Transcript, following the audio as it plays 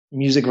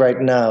music right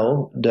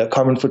now, the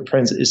carbon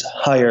footprint is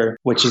higher,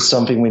 which is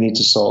something we need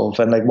to solve.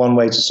 And like one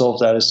way to solve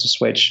that is to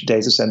switch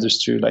data centers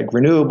to like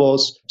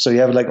renewables. So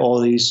you have like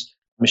all these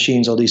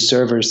machines, all these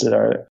servers that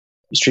are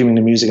streaming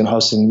the music and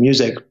hosting the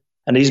music.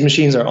 And these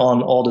machines are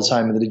on all the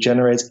time and they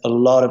generate a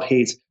lot of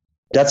heat.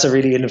 That's a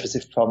really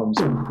innovative problem.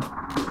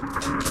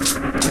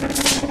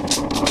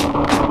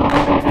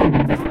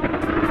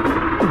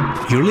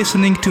 You're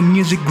listening to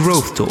Music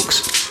Growth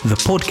Talks, the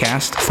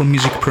podcast for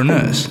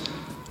musicpreneurs,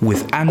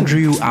 with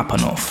Andrew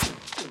Apanov.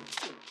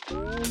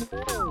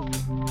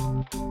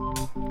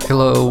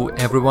 Hello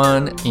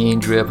everyone,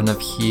 Andrew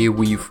Apanov here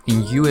with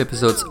new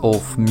episodes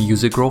of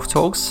Music Growth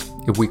Talks,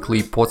 a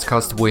weekly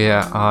podcast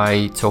where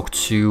I talk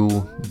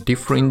to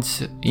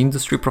different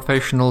industry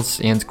professionals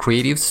and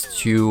creatives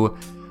to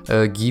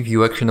give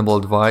you actionable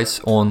advice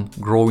on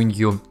growing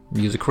your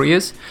music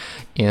careers.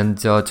 And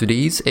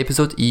today's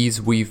episode is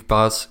with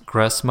Bas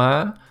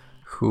Grasmeier,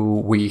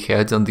 who we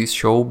had on this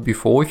show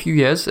before a few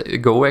years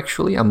ago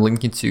actually. I'm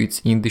linking to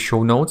it in the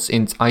show notes,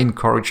 and I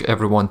encourage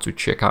everyone to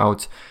check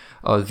out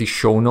the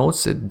show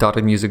notes at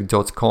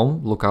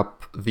datamusic.com. Look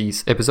up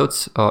these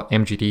episodes,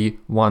 MGT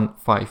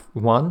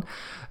 151,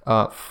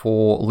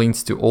 for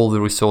links to all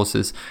the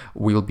resources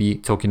we'll be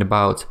talking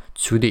about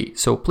today.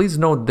 So please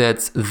note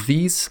that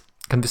this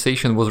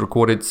conversation was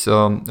recorded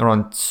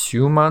around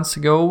 2 months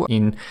ago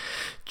in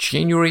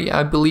January,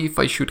 I believe.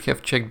 I should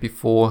have checked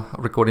before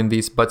recording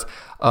this, but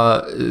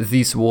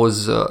this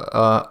was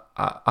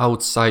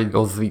outside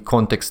of the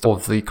context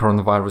of the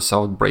coronavirus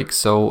outbreak.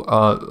 So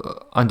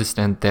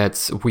understand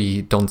that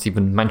we don't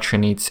even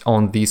mention it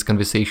on this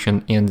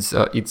conversation, and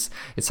it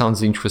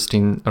sounds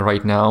interesting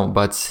right now,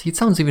 but it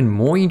sounds even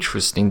more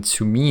interesting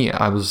to me.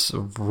 I was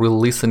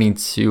re-listening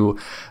to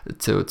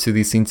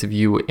this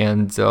interview,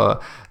 and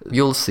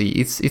you'll see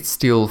it's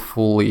still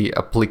fully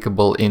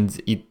applicable, and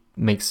it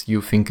makes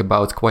you think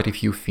about quite a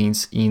few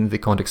things in the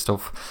context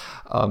of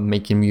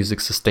making music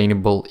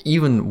sustainable,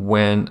 even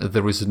when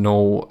there is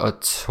no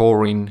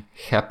touring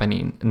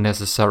happening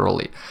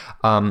necessarily.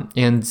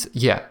 And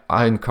yeah,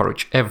 I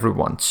encourage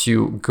everyone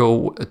to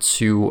go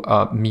to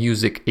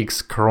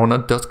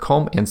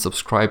musicxcorona.com and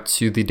subscribe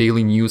to the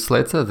daily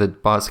newsletter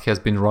that Bas has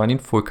been running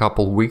for a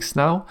couple weeks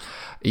now.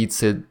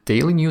 It's a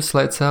daily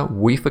newsletter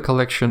with a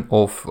collection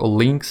of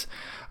links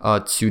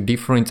to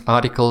different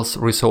articles,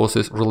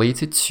 resources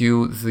related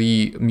to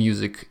the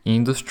music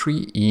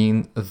industry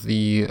in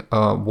the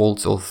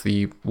world of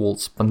the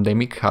world's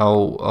pandemic,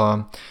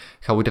 how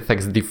it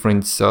affects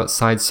different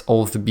sides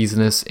of the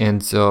business,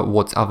 and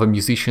what other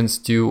musicians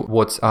do,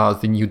 what are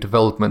the new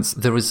developments.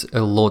 There is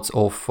a lot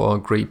of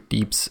great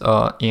tips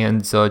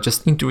and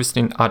just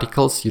interesting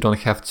articles. You don't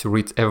have to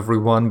read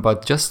everyone,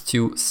 but just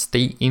to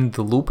stay in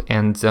the loop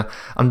and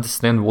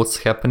understand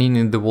what's happening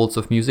in the world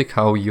of music,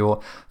 how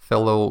your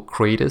fellow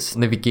creators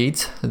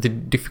navigate the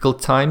difficult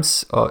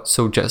times.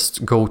 So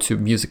just go to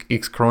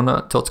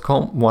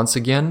musicxcorona.com once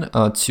again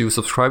to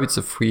subscribe. It's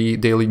a free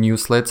daily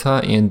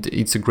newsletter and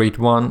it's a great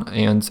one.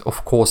 And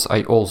of course,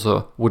 I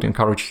also would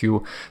encourage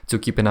you to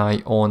keep an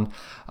eye on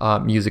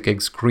Music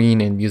X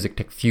Green and Music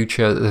Tech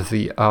Future,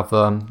 the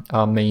other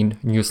main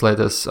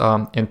newsletters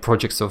and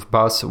projects of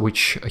Bas,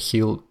 which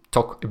he'll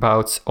talk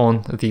about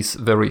on this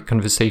very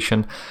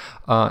conversation.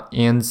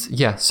 And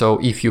yeah, so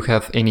if you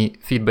have any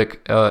feedback,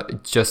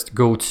 just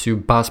go to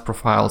Bas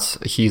Profiles.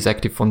 He's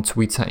active on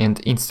Twitter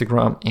and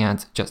Instagram,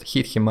 and just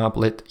hit him up,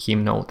 let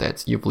him know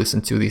that you've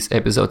listened to this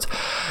episode.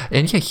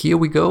 And yeah, here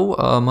we go.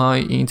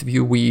 My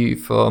interview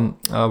with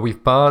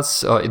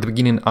Bas. At the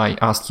beginning, I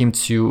asked him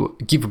to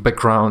give a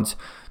background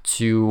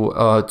to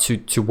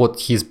what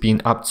he's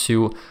been up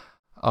to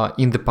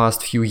in the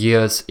past few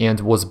years and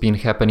what's been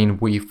happening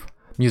with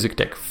Music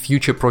Tech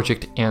Future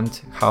project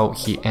and how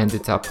he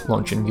ended up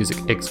launching Music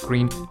X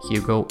Green. Here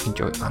you go,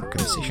 enjoy our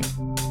conversation.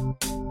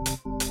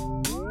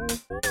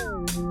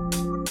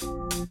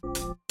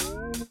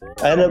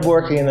 I ended up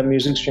working in a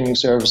music streaming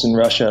service in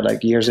Russia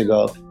like years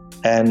ago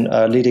and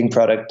leading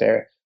product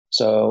there.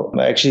 So I'm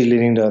actually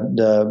leading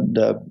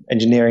the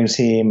engineering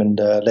team and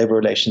the labor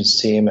relations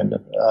team and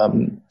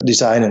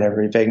design and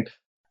everything.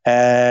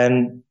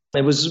 And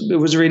it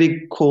was a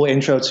really cool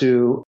intro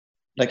to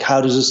like,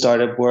 how does a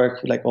startup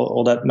work, like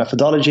all that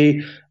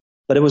methodology.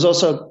 But it was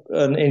also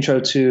an intro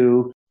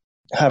to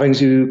having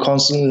to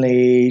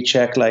constantly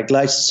check like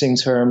licensing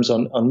terms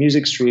on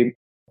music stream,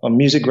 on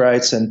music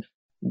rights, and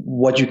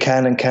what you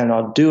can and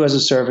cannot do as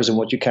a service and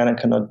what you can and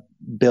cannot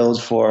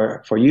build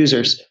for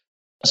users.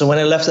 So when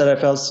I left that, I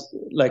felt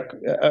like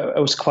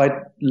I was quite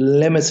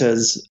limited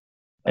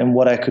in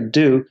what I could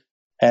do.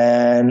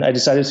 And I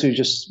decided to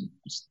just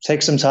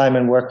take some time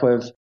and work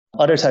with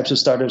other types of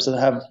startups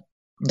that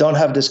don't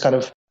have this kind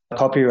of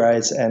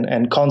copyrights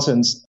and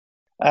content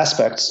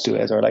aspects to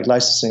it, or like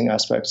licensing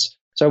aspects.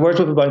 So I worked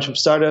with a bunch of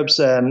startups,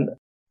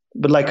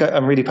 but like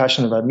I'm really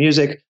passionate about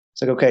music.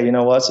 It's like, okay, you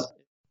know what?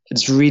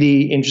 It's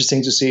really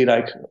interesting to see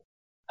like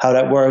how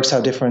that works,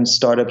 how different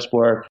startups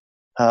work,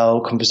 how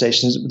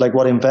conversations, like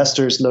what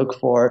investors look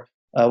for,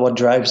 what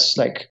drives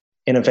like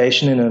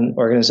innovation in an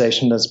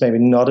organization that's maybe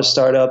not a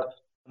startup.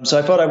 So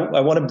I thought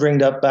I want to bring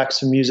that back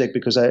to music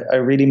because I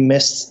really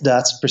missed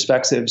that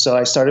perspective. So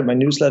I started my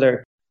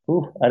newsletter,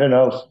 I don't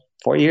know,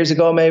 4 years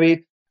ago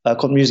maybe,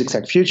 called Music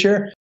Tech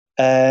Future.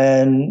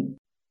 And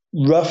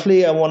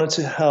roughly I wanted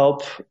to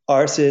help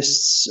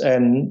artists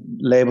and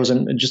labels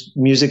and just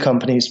music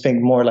companies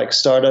think more like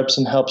startups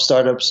and help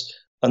startups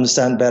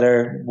understand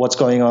better what's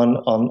going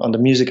on the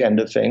music end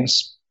of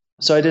things.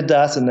 So I did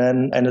that and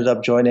then ended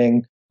up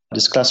joining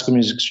this classical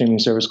music streaming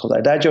service called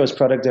Idagio as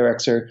product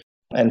director.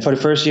 And for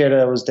the first year that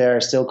I was there, I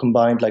still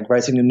combined like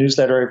writing the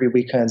newsletter every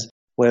weekend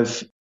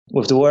with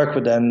the work,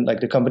 but then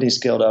like the company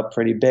scaled up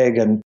pretty big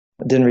and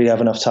I didn't really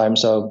have enough time,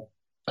 so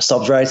I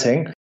stopped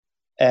writing.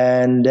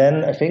 And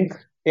then I think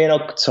in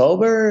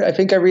October, I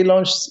think I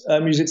relaunched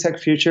Music Tech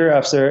Future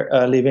after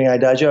leaving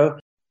Idagio.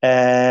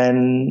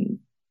 And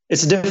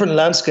it's a different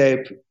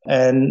landscape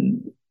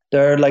and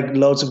there are like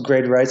loads of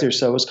great writers.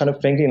 So I was kind of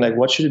thinking like,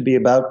 what should it be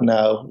about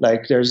now?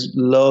 Like there's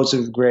loads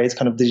of great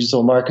kind of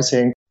digital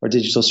marketing or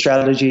digital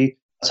strategy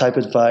type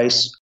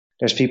advice.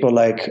 There's people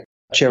like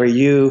Cherry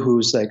Yu,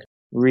 who's like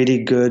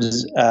really good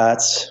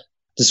at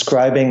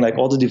describing like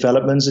all the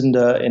developments in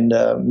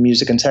the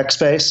music and tech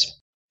space.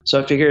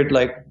 So I figured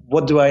like,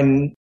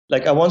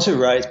 I want to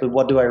write, but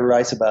what do I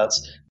write about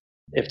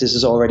if this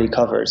is already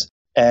covered?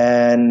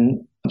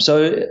 And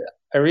so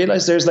I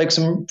realized there's like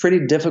some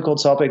pretty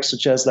difficult topics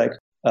such as like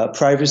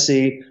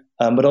privacy,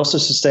 but also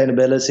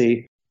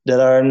sustainability that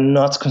are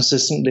not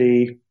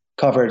consistently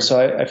covered.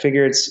 So I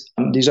figured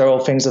these are all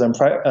things that I'm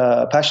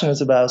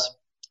passionate about.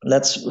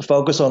 Let's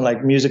focus on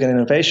like music and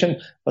innovation,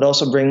 but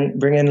also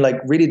bring in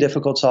like really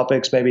difficult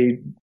topics, maybe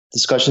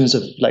discussions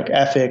of like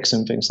ethics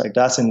and things like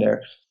that in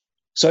there.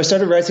 So I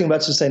started writing about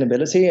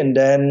sustainability, and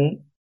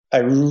then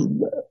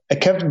I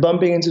kept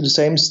bumping into the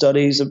same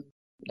studies.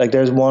 Like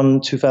there's one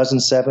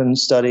 2007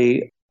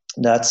 study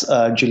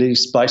that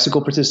Julie's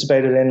Bicycle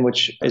participated in,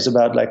 which is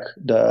about like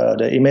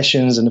the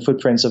emissions and the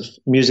footprints of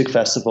music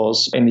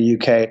festivals in the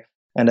UK.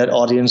 And that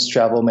audience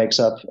travel makes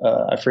up,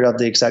 I forgot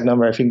the exact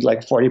number, I think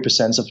like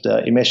 40% of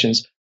the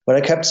emissions. But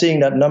I kept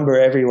seeing that number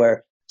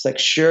everywhere. It's like,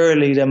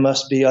 surely there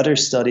must be other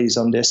studies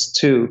on this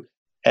too.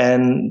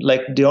 And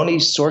like the only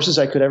sources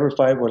I could ever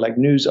find were like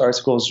news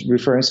articles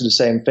referring to the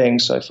same thing.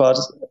 So I thought,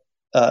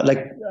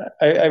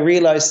 I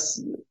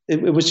realized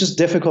it was just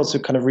difficult to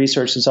kind of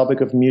research the topic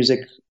of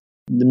music,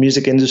 the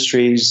music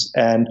industries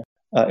and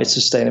its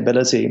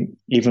sustainability,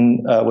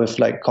 even with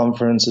like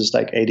conferences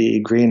like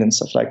ADE Green and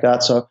stuff like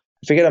that. So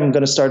I figured I'm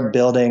going to start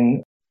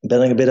building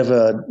a bit of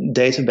a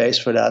database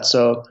for that.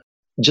 So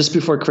just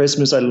before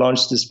Christmas, I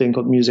launched this thing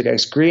called Music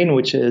X Green,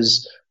 which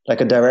is like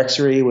a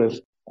directory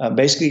with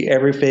basically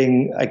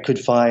everything I could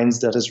find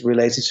that is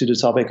related to the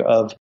topic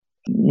of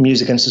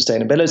music and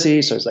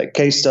sustainability. So it's like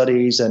case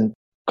studies and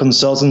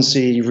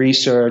consultancy,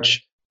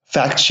 research,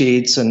 fact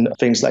sheets, and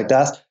things like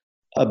that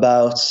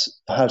about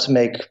how to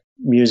make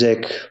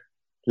music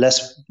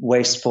less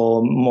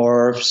wasteful,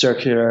 more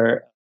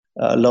circular,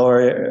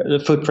 lower the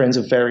footprints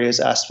of various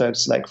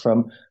aspects, like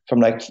from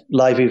like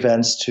live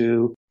events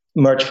to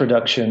merch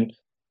production.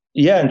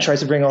 Yeah, and try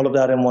to bring all of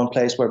that in one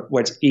place where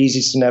it's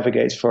easy to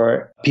navigate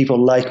for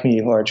people like me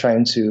who are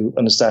trying to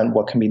understand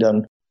what can be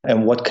done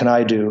and what can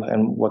I do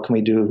and what can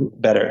we do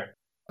better.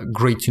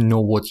 Great to know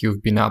what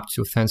you've been up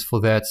to. Thanks for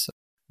that.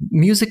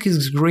 Music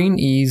X Green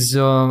is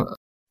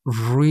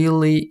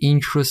really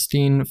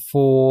interesting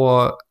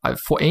for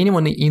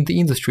anyone in the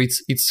industry.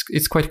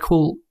 It's quite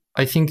cool.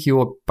 I think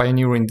you're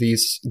pioneering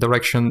this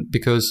direction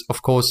because,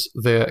 of course,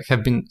 there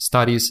have been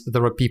studies.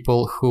 There are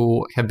people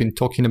who have been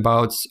talking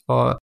about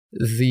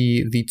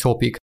the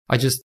topic. I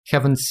just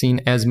haven't seen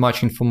as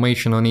much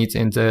information on it,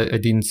 and I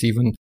didn't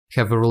even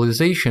have a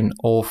realization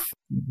of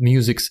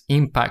music's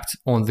impact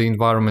on the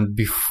environment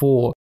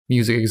before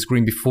Music X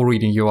Green, before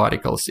reading your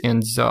articles.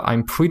 And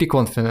I'm pretty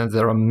confident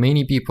there are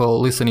many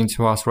people listening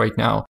to us right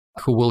now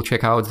who will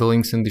check out the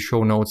links in the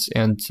show notes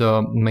and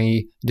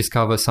may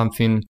discover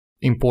something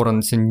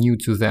important and new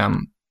to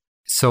them.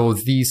 So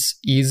this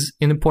is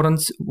an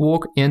important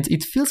work, and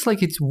it feels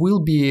like it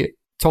will be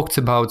talked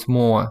about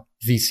more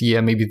this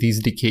year, maybe this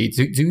decade.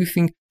 Do you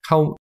think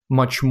how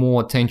much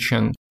more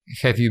attention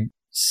have you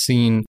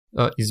seen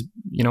is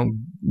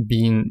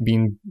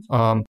being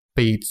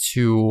paid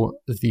to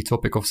the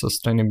topic of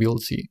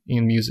sustainability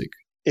in music?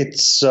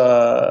 It's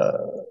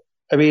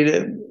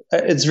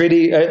it's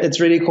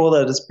really cool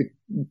that it's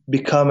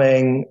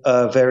becoming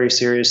a very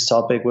serious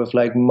topic with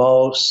like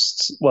many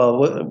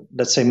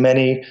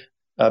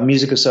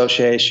music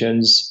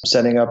associations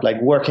setting up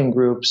like working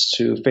groups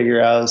to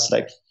figure out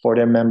like for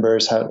their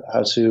members how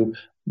to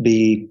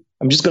be,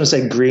 I'm just going to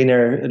say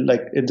greener.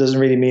 Like it doesn't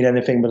really mean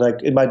anything, but like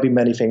it might be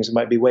many things. It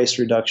might be waste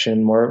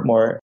reduction,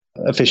 more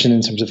efficient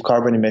in terms of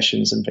carbon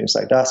emissions and things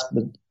like that.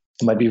 But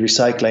it might be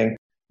recycling.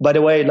 By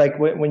the way, like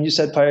when you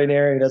said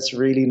pioneering, that's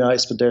really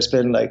nice. But there's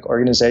been like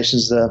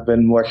organizations that have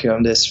been working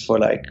on this for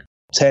like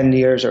 10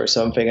 years or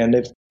something. And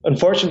they've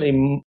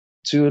unfortunately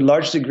to a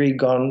large degree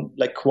gone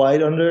like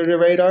quite under the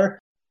radar.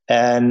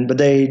 But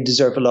they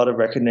deserve a lot of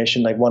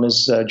recognition. Like one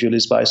is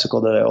Julius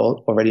Bicycle that I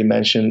already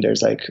mentioned.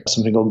 There's like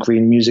something called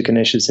Green Music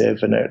Initiative,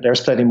 and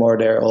there's plenty more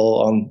there,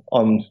 all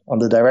on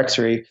the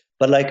directory.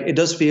 But like it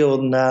does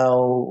feel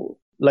now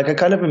like I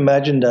kind of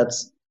imagine that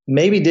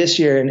maybe this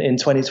year in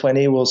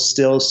 2020 we'll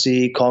still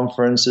see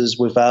conferences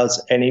without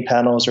any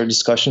panels or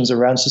discussions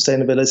around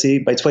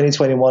sustainability. By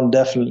 2021,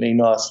 definitely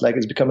not. Like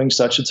it's becoming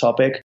such a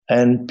topic,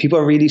 and people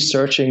are really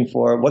searching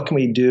for what can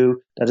we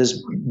do that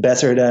is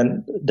better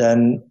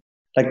than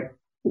like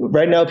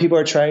right now. People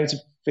are trying to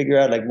figure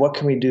out like what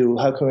can we do,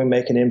 how can we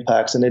make an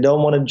impact, and they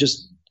don't want to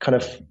just kind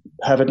of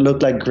have it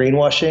look like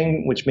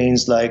greenwashing, which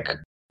means like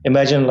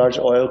imagine a large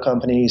oil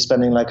company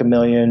spending like €1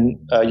 million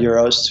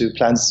to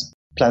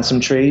plant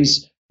some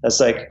trees. That's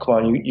like, come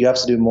on, you have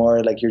to do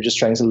more. Like you're just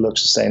trying to look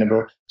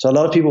sustainable. So a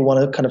lot of people want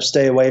to kind of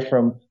stay away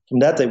from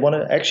that. They want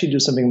to actually do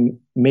something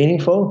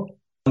meaningful,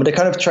 but they're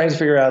kind of trying to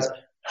figure out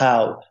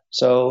how.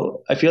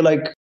 So I feel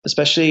like,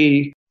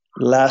 especially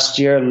last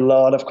year, a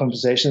lot of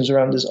conversations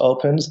around this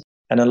opened,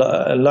 and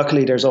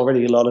luckily there's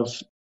already a lot of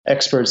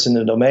experts in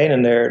the domain,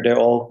 and they're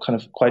all kind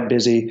of quite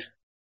busy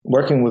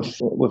working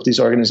with these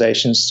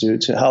organizations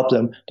to help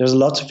them. There's a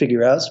lot to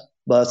figure out,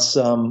 but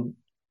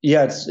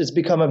yeah, it's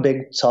become a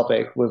big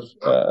topic with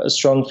a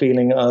strong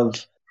feeling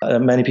of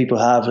many people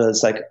have.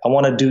 It's like, I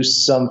want to do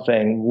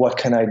something. What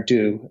can I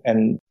do?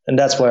 And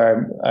that's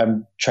where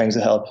I'm trying to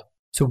help.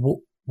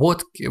 So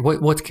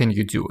what can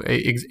you do?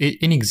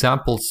 Any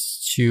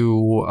examples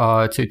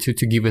to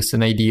give us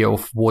an idea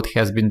of what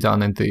has been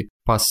done in the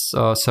past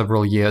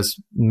several years,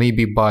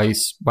 maybe by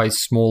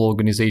small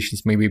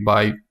organizations, maybe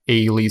by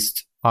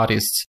A-list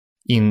artists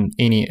in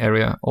any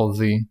area of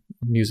the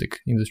music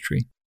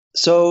industry?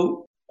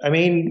 So, I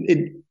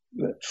mean,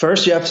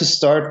 first you have to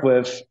start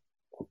with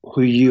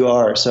who you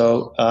are.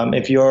 So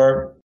if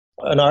you're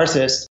an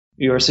artist,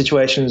 your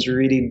situation is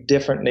really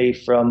differently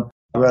from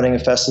running a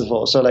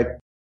festival. So like,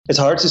 it's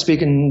hard to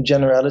speak in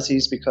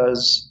generalities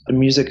because the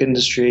music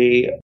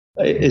industry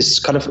is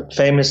kind of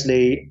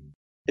famously,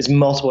 it's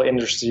multiple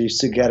industries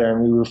together,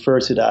 and we refer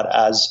to that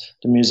as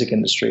the music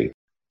industry.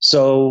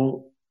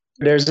 So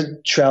there's a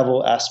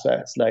travel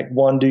aspect. Like,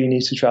 one, do you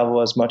need to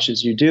travel as much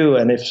as you do?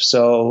 And if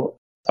so,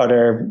 are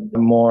there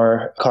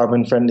more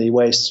carbon-friendly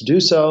ways to do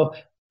so?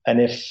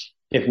 And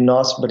if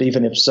not, but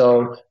even if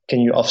so, can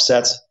you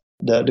offset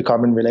the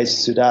carbon related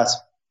to that?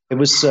 It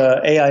was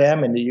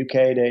AIM in the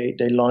UK.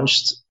 They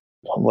launched,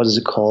 what is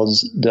it called?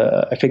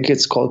 I think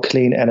it's called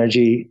Clean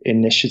Energy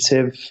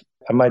Initiative.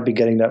 I might be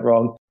getting that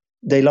wrong.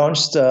 They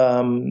launched,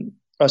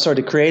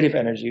 the Creative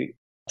Energy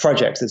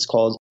Project, it's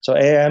called. So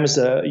AIM is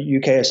the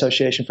UK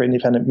Association for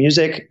Independent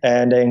Music,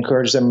 and they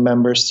encourage their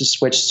members to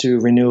switch to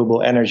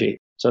renewable energy.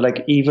 So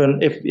like, even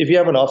if you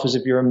have an office,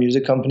 if you're a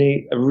music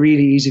company, a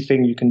really easy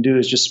thing you can do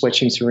is just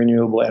switching to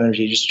renewable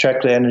energy. Just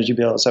check the energy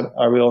bills.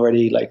 Are we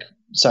already like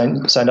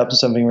signed up to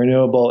something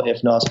renewable?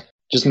 If not,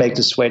 just make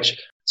the switch.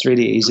 It's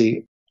really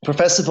easy. For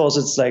festivals,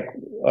 it's like,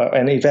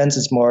 and events,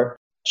 it's more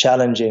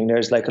challenging.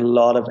 There's like a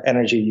lot of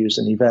energy use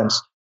in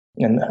events.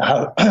 And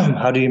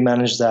how do you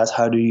manage that?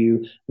 How do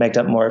you make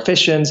that more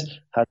efficient?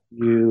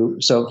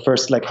 So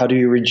first, like, how do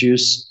you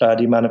reduce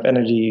the amount of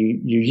energy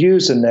you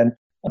use? And then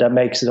that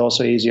makes it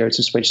also easier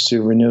to switch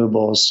to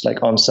renewables,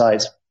 like on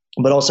site.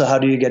 But also, how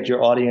do you get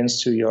your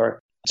audience to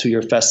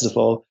your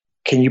festival?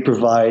 Can you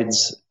provide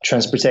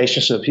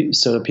transportation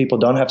so that people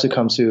don't have to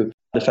come to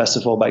the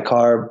festival by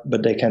car,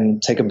 but they can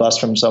take a bus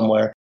from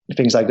somewhere?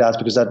 Things like that,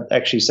 because that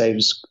actually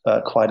saves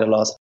quite a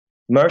lot.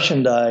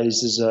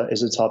 Merchandise is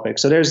a topic.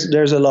 So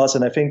there's a lot,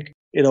 and I think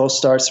it all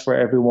starts for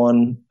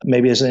everyone,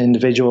 maybe as an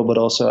individual, but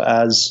also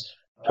as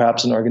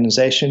perhaps an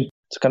organization,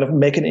 to kind of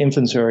make an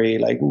inventory,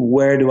 like,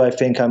 where do I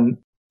think I'm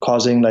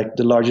causing like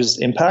the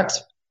largest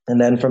impact? And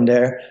then from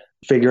there,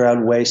 figure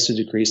out ways to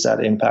decrease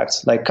that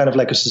impact, like kind of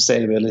like a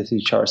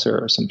sustainability charter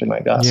or something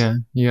like that.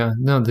 Yeah.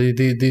 No,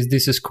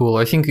 this is cool.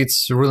 I think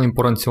it's really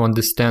important to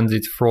understand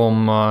it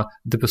from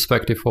the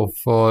perspective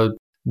of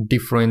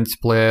different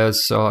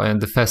players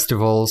and the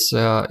festivals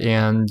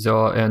and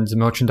the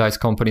merchandise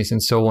companies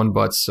and so on.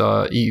 But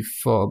if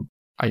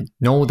I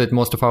know that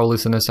most of our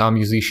listeners are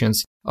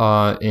musicians,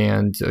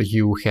 and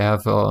you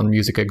have on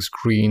MusicX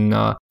Green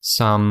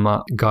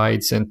some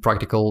guides and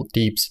practical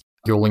tips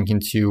you're linking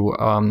to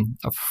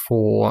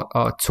for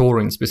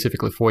touring,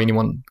 specifically for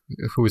anyone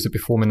who is a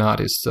performing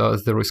artist.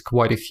 There is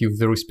quite a few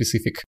very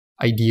specific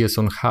ideas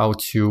on how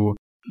to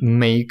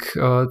make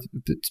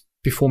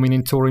performing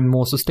and touring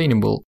more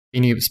sustainable.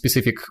 Any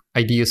specific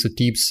ideas or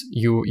tips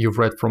you've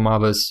read from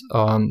others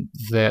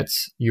that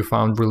you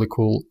found really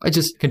cool? I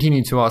just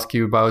continue to ask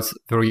you about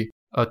very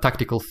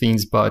tactical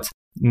things, but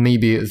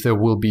maybe there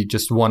will be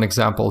just one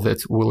example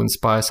that will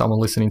inspire someone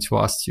listening to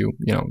us to,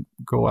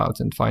 go out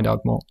and find out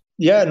more.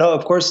 Yeah, no,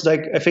 of course.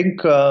 Like, I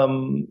think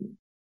an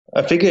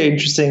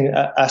interesting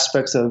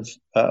aspect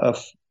of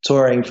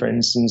touring, for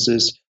instance,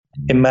 is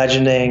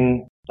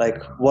imagining,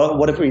 like,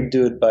 what if we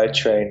do it by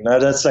train? Now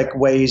that's like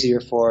way easier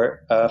for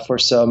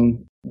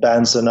some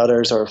bands than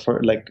others, or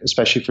for, like,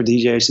 especially for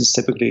DJs, it's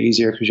typically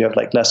easier because you have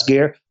like less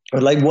gear.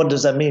 But like, what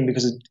does that mean?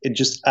 Because it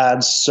just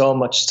adds so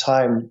much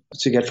time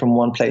to get from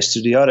one place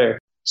to the other.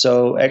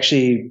 So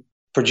actually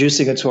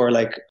producing a tour,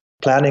 like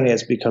planning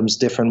it, becomes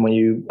different when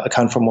you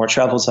account for more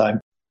travel time.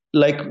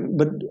 Like,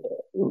 but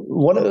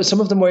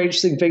some of the more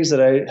interesting things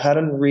that I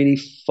hadn't really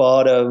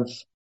thought of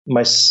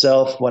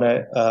myself when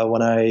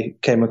I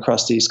came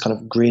across these kind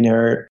of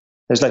greener.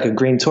 There's like a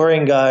green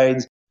touring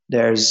guide.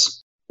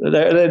 There's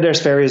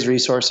various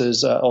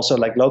resources, also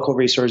like local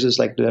resources,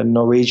 like the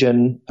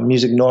Norwegian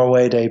Music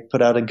Norway. They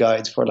put out a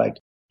guide for like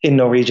in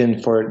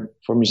Norwegian for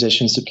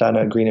musicians to plan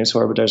a greener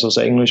tour, but there's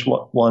also English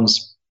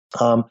ones.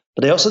 But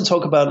they also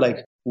talk about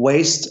like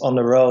waste on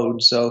the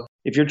road. So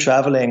if you're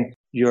traveling,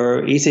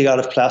 you're eating out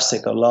of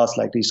plastic a lot,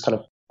 like these kind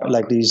of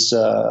like these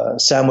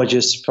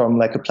sandwiches from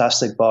like a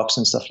plastic box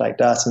and stuff like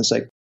that. And it's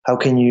like, how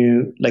can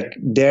you like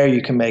there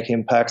you can make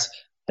impact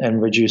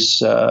and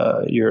reduce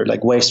your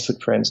like waste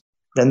footprint.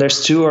 Then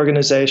there's two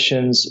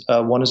organizations.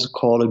 One is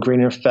called a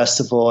Greener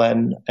Festival,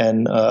 and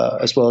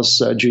as well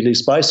as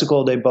Julie's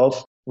Bicycle. They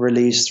both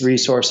released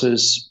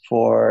resources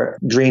for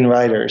green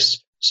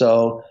riders.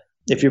 So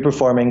if you're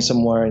performing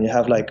somewhere and you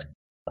have like,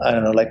 I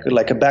don't know,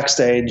 like a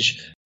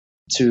backstage,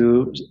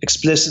 to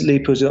explicitly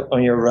put it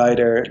on your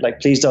rider, like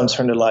please don't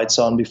turn the lights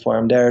on before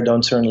I'm there.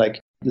 Don't turn like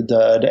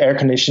the air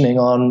conditioning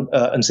on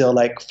until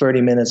like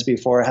 30 minutes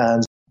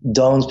beforehand.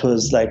 Don't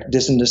put like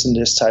this and this and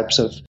this types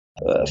of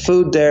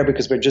food there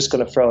because we're just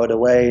going to throw it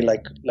away.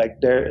 Like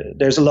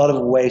there's a lot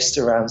of waste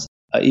around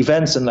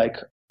events and like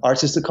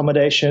artist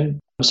accommodation.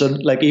 So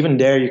like even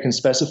there you can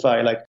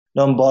specify like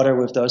don't bother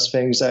with those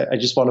things. I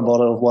just want a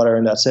bottle of water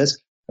and that's it,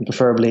 and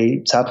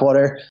preferably tap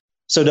water.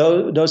 So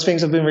those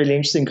things have been really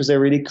interesting because they're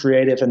really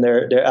creative and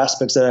they're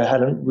aspects that I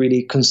hadn't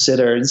really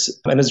considered.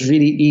 And it's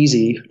really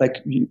easy. Like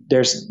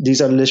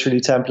these are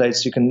literally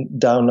templates. You can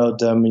download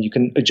them and you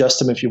can adjust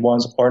them if you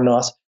want or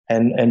not,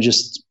 and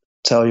just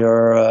tell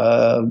your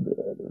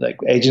like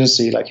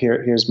agency like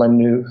here's my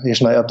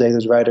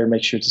updated rider.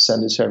 Make sure to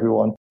send it to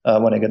everyone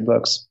when I get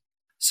books.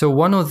 So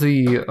one of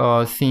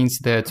the things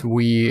that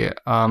we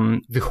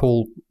the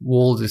whole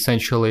world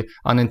essentially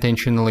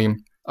unintentionally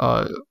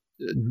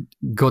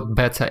got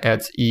better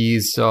at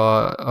is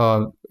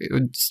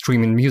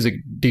streaming music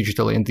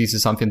digitally, and this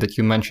is something that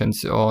you mentioned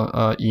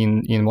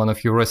in one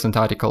of your recent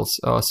articles.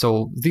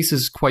 So this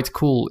is quite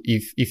cool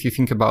if you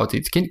think about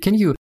it. Can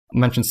you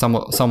mention some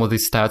of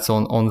these stats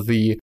on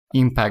the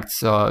impacts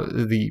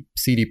the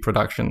CD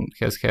production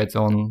has had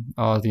on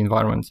the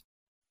environment?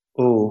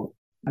 Oh,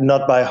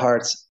 not by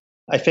heart.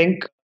 I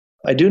think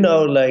I do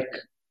know. Like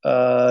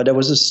there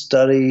was a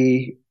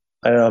study,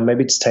 I don't know,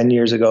 maybe it's 10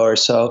 years ago or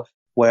so,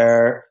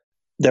 where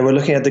they were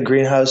looking at the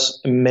greenhouse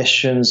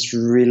emissions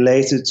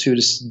related to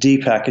the CD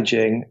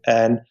packaging.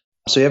 And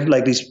so you have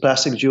like these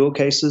plastic jewel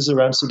cases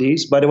around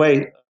CDs. By the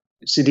way,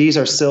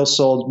 CDs are still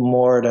sold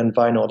more than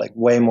vinyl, like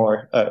way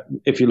more,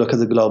 if you look at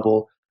the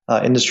global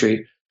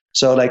industry.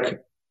 So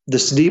like the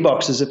CD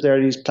boxes, if there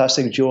are these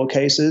plastic jewel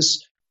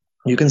cases,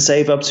 you can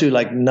save up to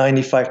like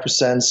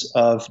 95%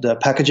 of the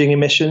packaging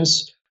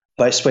emissions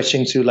by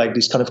switching to like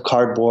these kind of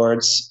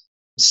cardboards,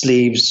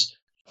 sleeves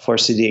for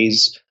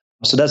CDs.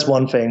 So that's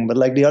one thing. But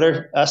like the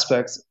other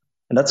aspect,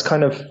 and that's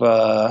kind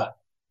of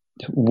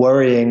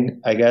worrying,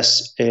 I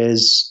guess,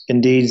 is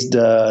indeed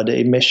the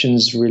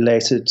emissions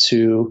related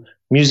to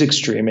music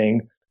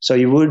streaming. So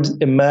you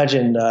would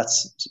imagine that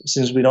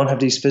since we don't have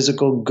these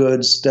physical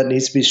goods that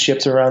need to be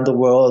shipped around the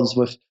world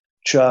with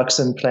trucks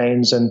and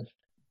planes and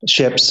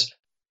ships,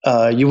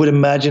 you would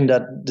imagine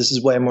that this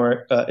is way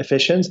more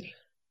efficient.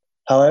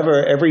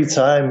 However, every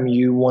time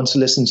you want to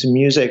listen to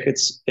music,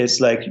 it's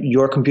like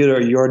your computer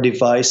or your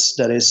device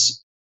that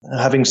is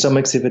having some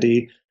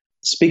activity,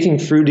 speaking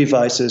through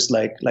devices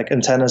like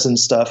antennas and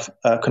stuff,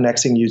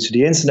 connecting you to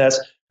the internet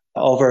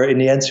over, in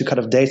the end, to kind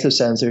of data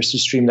centers to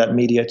stream that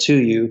media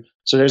to you.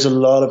 So there's a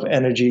lot of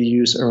energy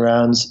use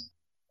around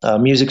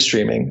music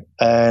streaming.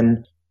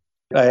 And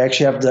I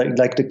actually have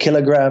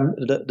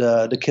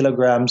the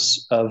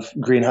kilograms of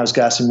greenhouse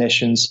gas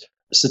emissions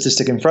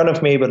statistic in front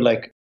of me, but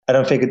like I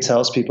don't think it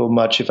tells people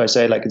much if I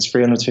say like it's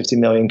 350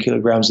 million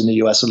kilograms in the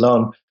US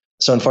alone.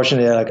 So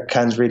unfortunately, I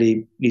can't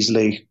really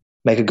easily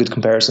make a good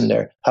comparison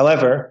there.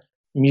 However,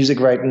 music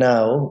right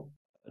now,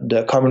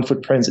 the carbon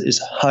footprint is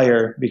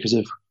higher because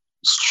of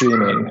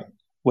streaming,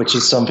 which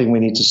is something we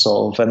need to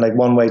solve. And like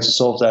one way to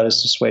solve that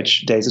is to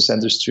switch data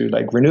centers to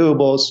like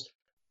renewables.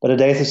 But a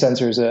data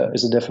center is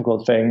a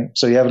difficult thing.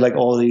 So you have like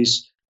all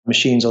these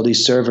machines, all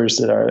these servers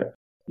that are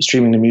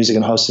streaming the music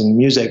and hosting the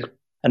music.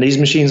 And these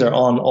machines are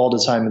on all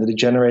the time and they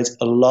generate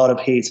a lot of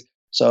heat.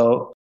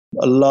 So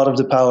a lot of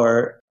the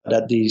power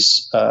that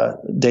these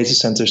data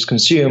centers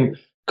consume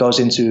goes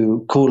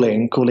into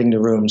cooling the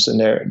rooms. And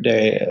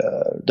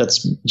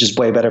that's just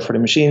way better for the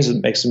machines.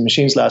 It makes the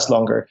machines last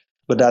longer.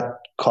 But that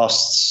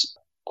costs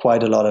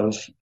quite a lot of,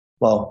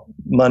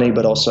 money,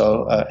 but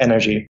also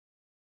energy.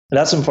 And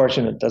that's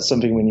unfortunate. That's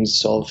something we need to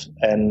solve.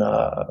 And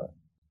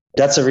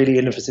that's a really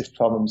innovative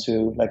problem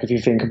too. Like if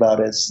you think about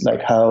it,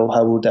 like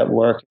how would that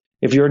work?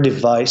 If your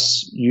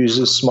device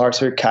uses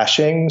smarter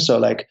caching, so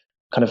like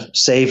kind of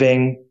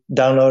saving,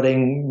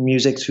 downloading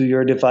music to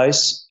your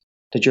device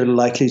that you're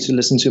likely to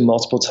listen to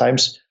multiple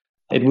times.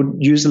 It would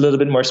use a little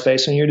bit more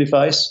space on your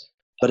device,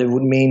 but it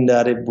would mean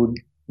that it would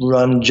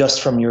run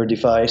just from your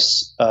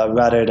device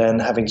rather than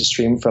having to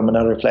stream from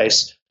another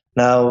place.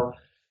 Now,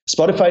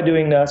 Spotify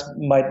doing that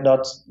might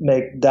not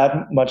make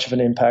that much of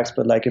an impact,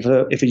 but like if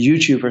a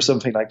YouTube or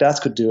something like that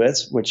could do it,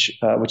 which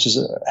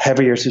is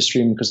heavier to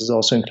stream because it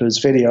also includes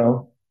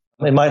video,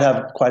 it might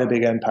have quite a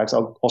big impact.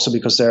 Also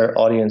because their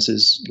audience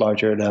is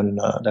larger than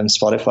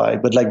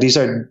Spotify. But like these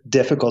are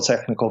difficult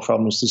technical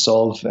problems to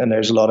solve, and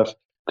there's a lot of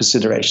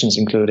considerations,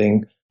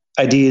 including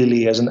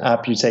ideally as an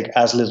app you take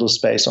as little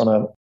space on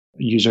a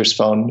user's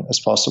phone as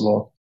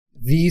possible.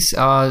 These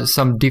are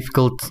some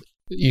difficult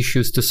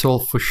issues to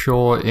solve for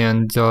sure,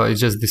 and it's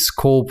just the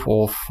scope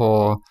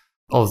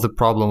of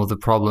the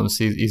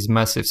problems is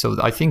massive. So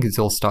I think it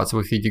all starts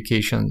with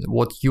education.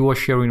 What you are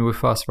sharing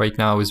with us right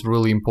now is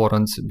really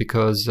important,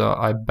 because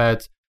I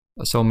bet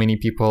so many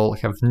people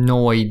have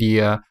no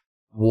idea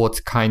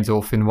what kind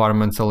of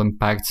environmental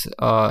impact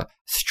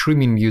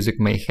streaming music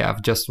may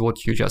have, just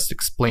what you just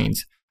explained.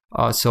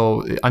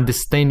 So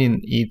understanding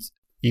it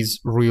is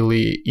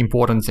really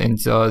important, and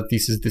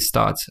this is the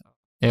start.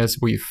 As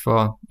with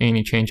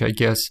any change, I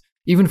guess,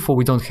 even for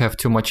we don't have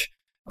too much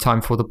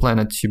time for the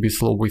planet to be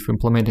slow with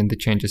implementing the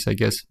changes, I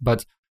guess.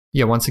 But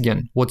yeah, once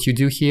again, what you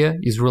do here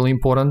is really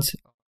important.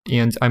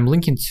 And I'm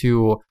linking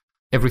to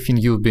everything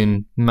you've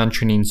been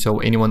mentioning. So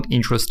anyone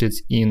interested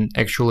in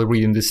actually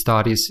reading the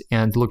studies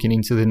and looking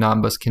into the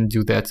numbers can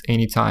do that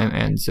anytime.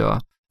 And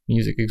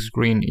Music is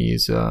Green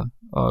is a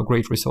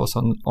great resource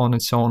on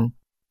its own.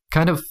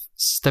 Kind of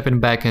stepping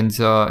back and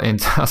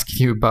asking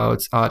you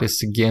about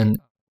artists again.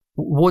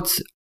 What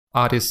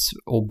artists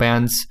or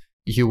bands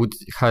you would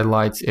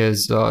highlight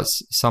as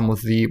some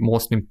of the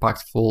most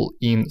impactful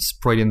in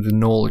spreading the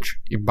knowledge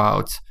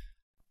about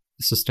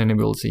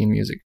sustainability in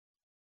music?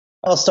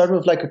 I'll start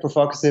with like a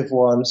provocative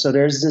one. So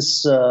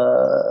there's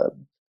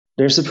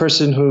a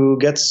person who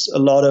gets a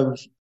lot of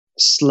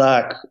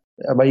slack.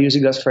 Am I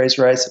using that phrase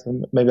right?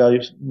 Maybe I'll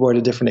word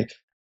it differently.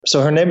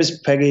 So her name is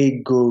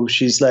Peggy Gou.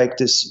 She's like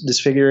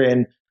this figure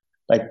in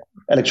like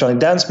electronic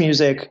dance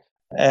music.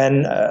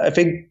 And I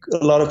think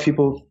a lot of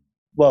people,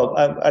 well,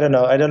 I don't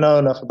know. I don't know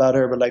enough about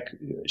her, but like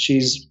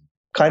she's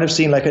kind of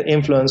seen like an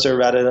influencer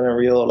rather than a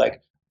real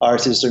like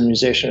artist or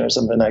musician or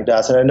something like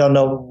that. And I don't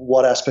know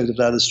what aspect of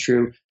that is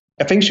true.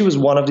 I think she was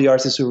one of the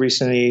artists who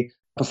recently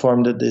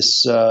performed at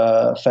this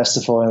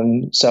festival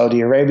in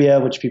Saudi Arabia,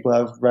 which people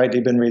have rightly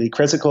been really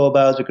critical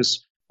about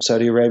because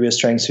Saudi Arabia is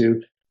trying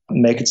to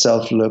make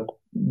itself look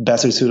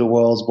better to the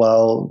world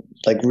while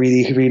like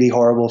really, really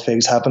horrible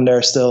things happen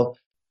there still.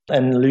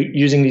 And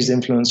using these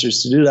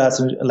influencers to do that.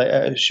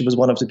 And she was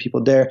one of the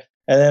people there.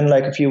 And then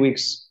like a few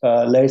weeks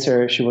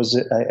later, she was,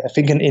 I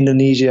think in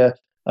Indonesia,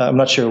 I'm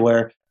not sure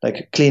where,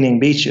 like cleaning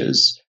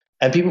beaches.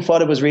 And people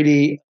thought it was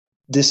really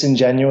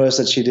disingenuous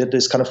that she did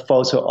this kind of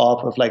photo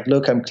op of like,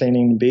 look, I'm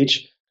cleaning the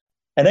beach.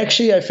 And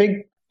actually, I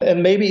think,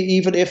 and maybe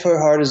even if her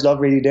heart is not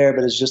really there,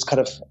 but it's just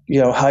kind of,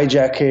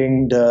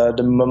 hijacking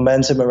the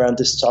momentum around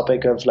this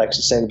topic of like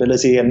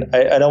sustainability. And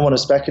I don't want to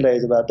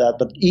speculate about that,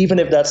 but even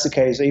if that's the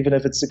case, even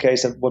if it's the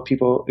case of what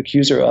people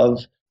accuse her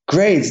of,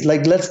 great.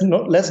 Like let's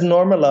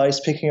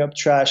normalize picking up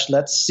trash.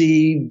 Let's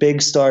see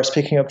big stars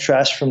picking up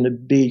trash from the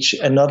beach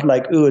and not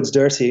like, ooh, it's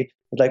dirty.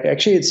 But like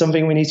actually it's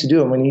something we need to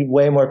do, and we need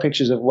way more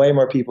pictures of way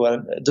more people.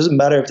 And it doesn't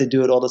matter if they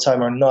do it all the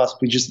time or not.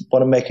 We just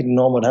want to make it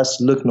normal. It has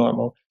to look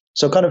normal.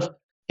 So kind of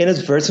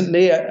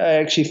inadvertently, I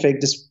actually think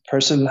this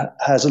person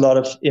has a lot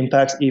of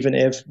impact, even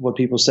if what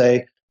people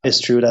say is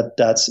true, that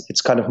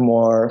it's kind of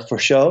more for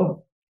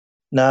show.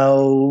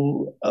 Now,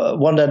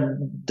 one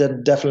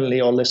that definitely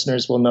all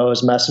listeners will know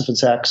is Massive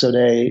Attack. So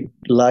they,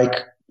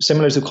 like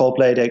similar to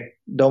Coldplay, they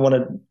don't want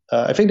to.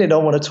 I think they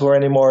don't want to tour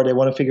anymore. They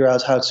want to figure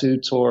out how to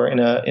tour in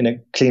a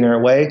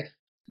cleaner way.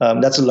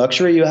 That's a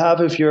luxury you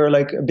have if you're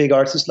like a big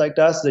artist like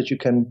that you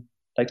can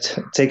like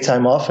take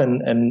time off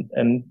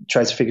and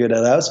try to figure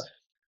that out.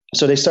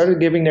 So they started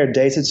giving their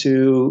data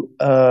to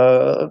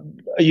a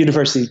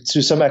university,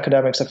 to some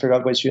academics, I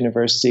forgot which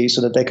university, so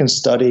that they can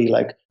study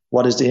like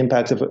what is the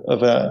impact of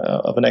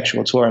an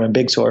actual tour and a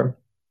big tour.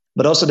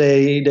 But also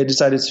they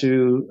decided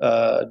to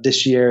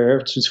this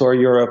year to tour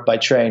Europe by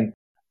train.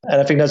 And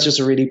I think that's just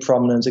a really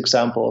prominent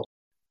example.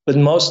 But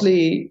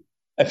mostly,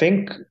 I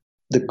think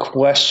the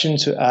question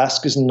to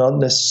ask is not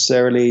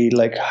necessarily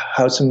like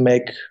how to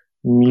make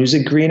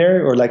music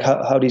greener or like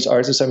how these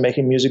artists are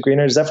making music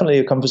greener. It's definitely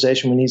a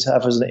conversation we need to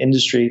have as an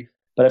industry.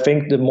 But I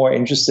think the more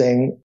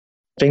interesting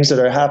things that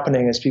are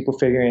happening is people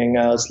figuring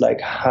out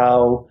like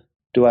how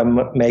do I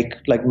make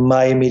like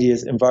my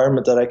immediate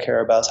environment that I care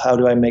about, how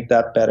do I make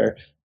that better?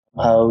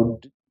 How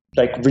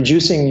like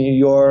reducing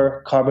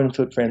your carbon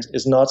footprint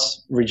is not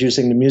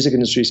reducing the music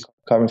industry's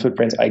carbon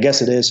footprint. I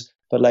guess it is,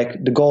 but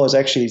like the goal is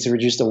actually to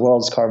reduce the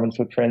world's carbon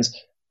footprint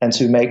and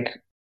to make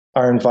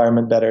our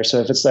environment better. So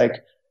if it's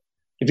like,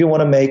 if you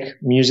want to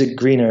make music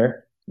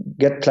greener,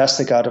 get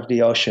plastic out of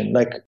the ocean.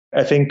 Like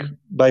I think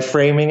by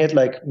framing it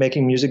like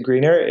making music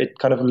greener, it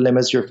kind of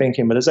limits your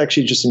thinking, but it's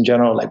actually just in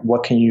general, like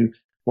what can you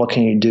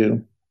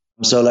do?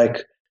 So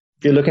like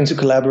if you're looking to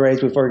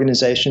collaborate with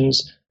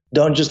organizations,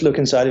 don't just look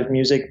inside of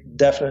music,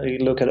 definitely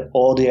look at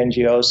all the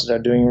NGOs that are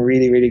doing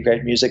really, really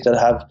great music that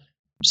have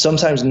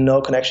sometimes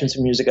no connection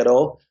to music at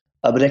all,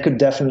 but they could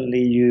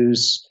definitely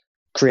use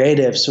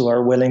creatives who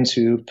are willing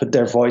to put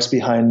their voice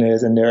behind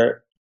it and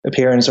their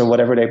appearance or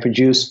whatever they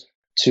produce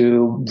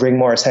to bring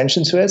more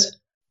attention to it.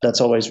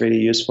 That's always really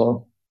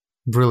useful.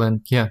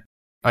 Brilliant. Yeah.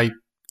 I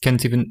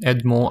can't even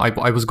add more.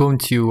 I was going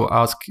to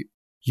ask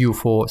you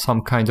for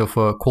some kind of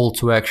a call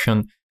to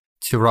action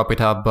to wrap it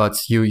up, but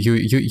you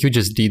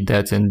just did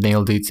that and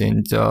nailed it.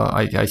 And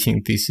I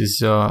think this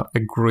is a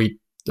great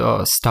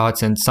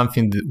start and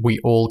something that we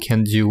all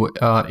can do.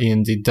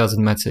 And it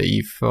doesn't matter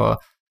if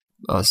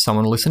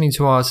someone listening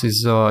to us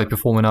is a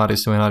performing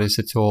artist or an artist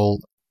at all.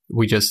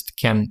 We just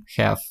can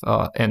have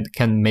and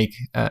can make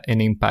an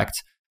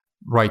impact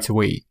right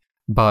away.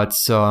 But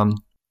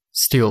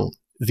still,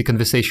 the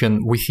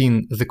conversation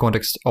within the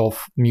context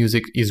of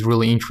music is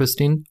really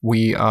interesting.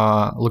 We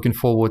are looking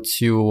forward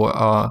to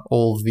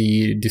all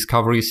the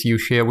discoveries you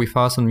share with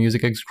us on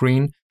Music X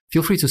Green.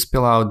 Feel free to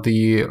spell out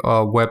the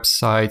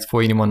website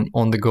for anyone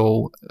on the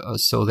go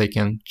so they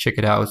can check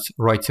it out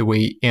right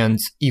away. And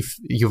if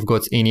you've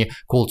got any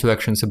call to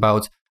actions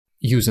about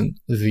using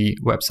the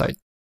website.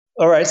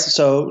 All right,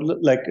 so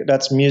like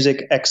that's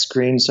Music X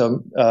Green,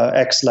 so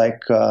X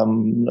like I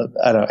don't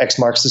know, X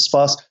marks the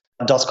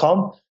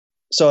spot.com.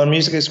 So on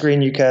Music X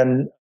Green,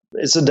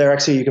 it's a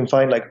directory you can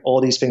find like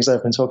all these things that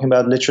I've been talking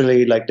about.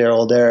 Literally, like they're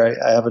all there.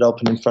 I have it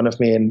open in front of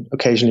me, and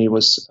occasionally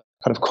was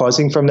kind of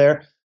causing from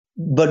there.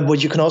 But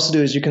what you can also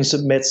do is you can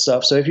submit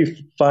stuff. So if you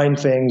find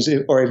things,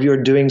 or if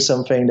you're doing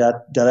something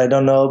that I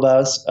don't know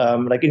about,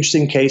 like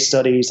interesting case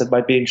studies that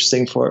might be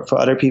interesting for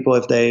other people,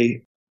 if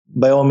they,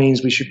 by all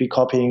means, we should be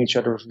copying each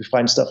other if we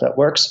find stuff that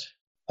works.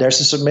 There's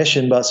a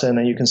submission button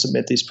and you can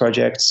submit these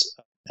projects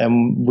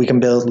and we can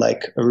build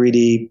like a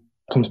really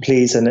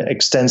complete and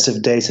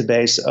extensive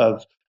database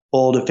of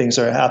all the things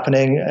that are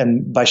happening.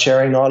 And by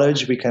sharing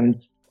knowledge, we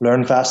can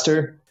learn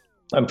faster.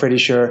 I'm pretty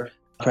sure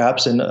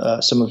perhaps in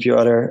some of your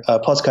other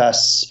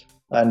podcasts,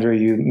 Andrew,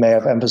 you may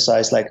have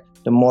emphasized like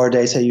the more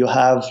data you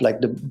have,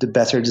 like the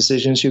better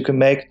decisions you can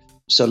make.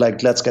 So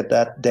like, let's get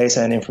that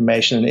data and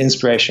information and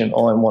inspiration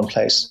all in one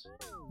place.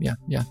 Yeah,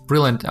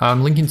 brilliant.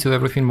 I'm linking to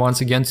everything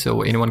once again,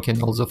 so anyone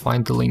can also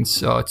find the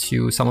links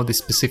to some of the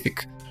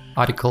specific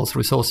articles,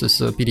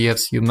 resources,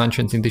 PDFs you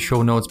mentioned in the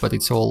show notes, but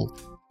it's all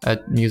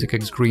at Music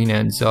X Green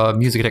and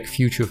Music Tech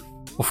Future,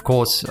 of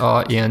course,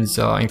 and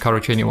I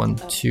encourage anyone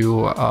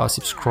to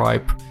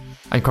subscribe.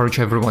 I encourage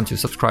everyone to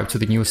subscribe to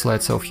the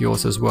newsletter of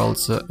yours as well.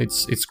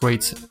 It's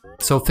great.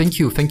 So thank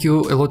you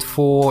a lot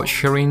for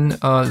sharing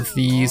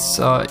these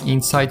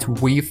insights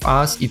with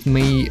us. It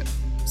may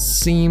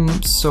seem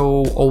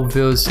so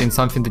obvious and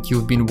something that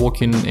you've been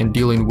working and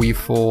dealing with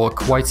for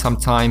quite some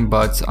time,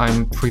 but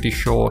I'm pretty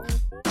sure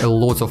a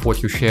lot of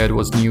what you shared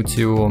was new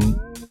to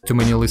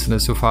many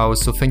listeners of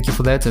ours. So thank you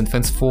for that, and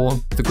thanks for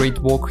the great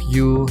work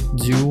you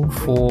do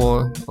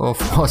for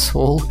us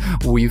all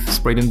with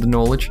spreading the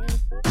knowledge.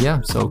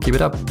 Yeah, so keep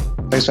it up.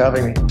 Thanks for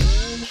having me.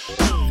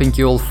 Thank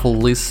you all for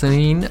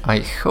listening. I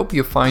hope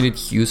you find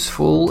it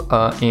useful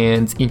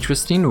and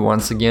interesting.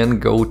 Once again,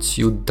 go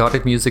to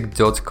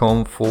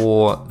dotedmusic.com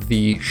for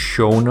the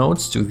show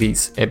notes to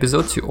this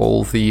episode, to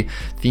all the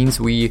things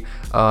we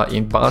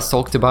in Bas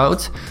talked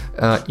about.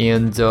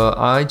 And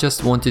I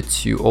just wanted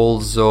to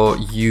also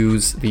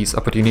use this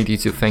opportunity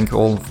to thank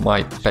all of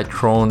my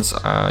patrons.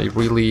 I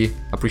really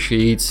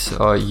appreciate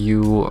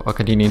you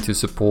continuing to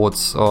support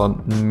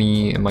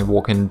me and my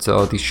work and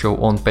this show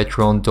on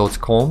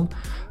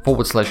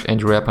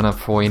patreon.com/Andrew Apanov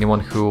for anyone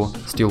who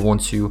still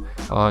wants to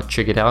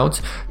check it out.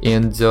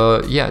 And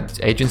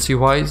agency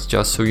wise,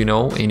 just so you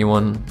know,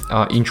 anyone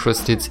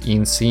interested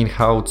in seeing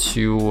how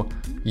to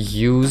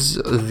use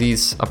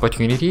this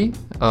opportunity,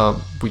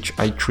 which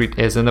I treat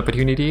as an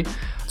opportunity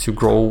to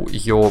grow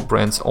your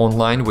brands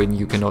online when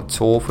you cannot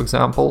tour, for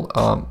example,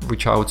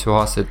 reach out to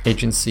us at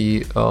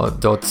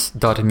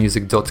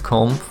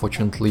agency.datamusic.com.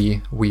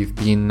 Fortunately, we've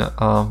been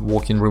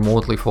working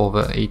remotely for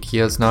over 8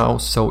 years now,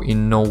 so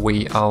in no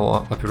way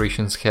our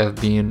operations have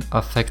been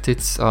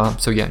affected.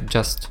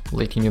 Just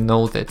letting you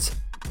know that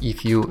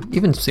if you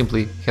even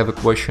simply have a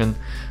question,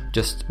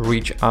 just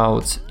reach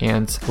out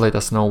and let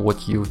us know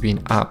what you've been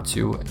up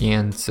to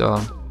and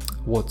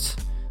what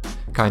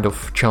kind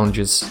of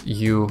challenges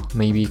you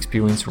may be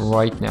experiencing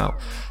right now.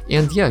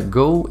 And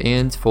go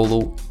and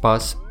follow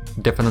Bas.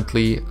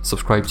 Definitely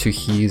subscribe to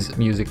his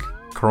Music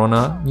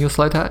Corona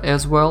newsletter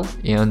as well,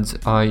 and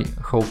I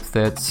hope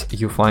that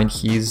you find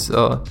his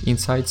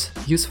insights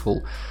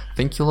useful.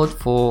 Thank you a lot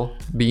for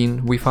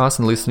being with us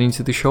and listening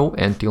to the show.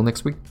 Until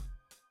next week.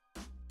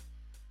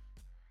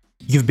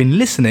 You've been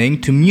listening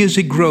to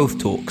Music Growth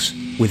Talks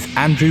with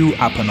Andrew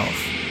Apanov.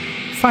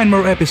 Find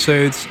more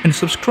episodes and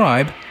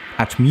subscribe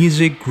at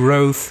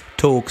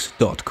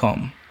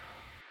musicgrowthtalks.com.